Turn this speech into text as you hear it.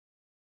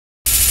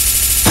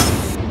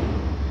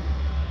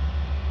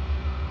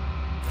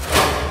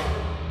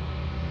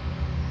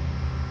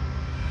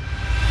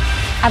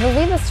I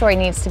believe the story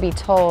needs to be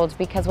told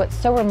because what's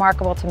so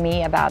remarkable to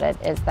me about it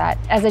is that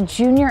as a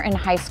junior in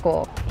high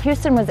school,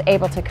 Houston was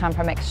able to come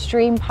from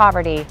extreme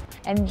poverty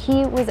and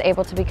he was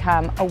able to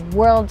become a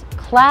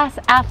world-class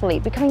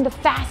athlete, becoming the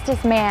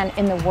fastest man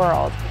in the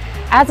world.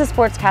 As a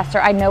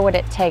sportscaster, I know what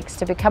it takes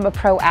to become a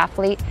pro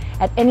athlete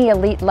at any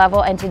elite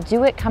level, and to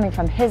do it coming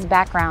from his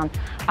background,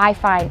 I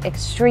find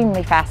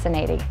extremely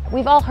fascinating.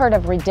 We've all heard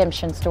of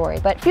redemption story,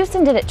 but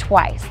Houston did it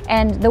twice,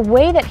 and the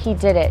way that he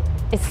did it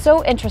is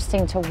so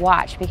interesting to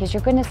watch because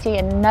you're going to see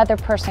another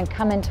person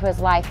come into his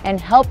life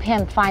and help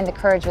him find the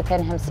courage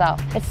within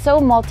himself. It's so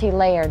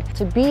multi-layered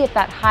to be at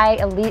that high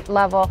elite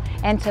level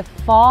and to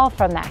fall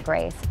from that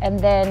grace, and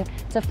then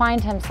to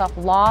find himself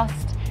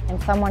lost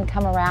and someone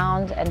come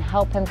around and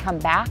help him come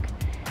back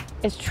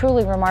is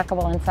truly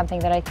remarkable, and something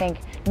that I think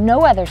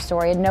no other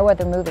story and no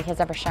other movie has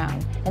ever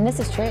shown. And this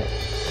is true.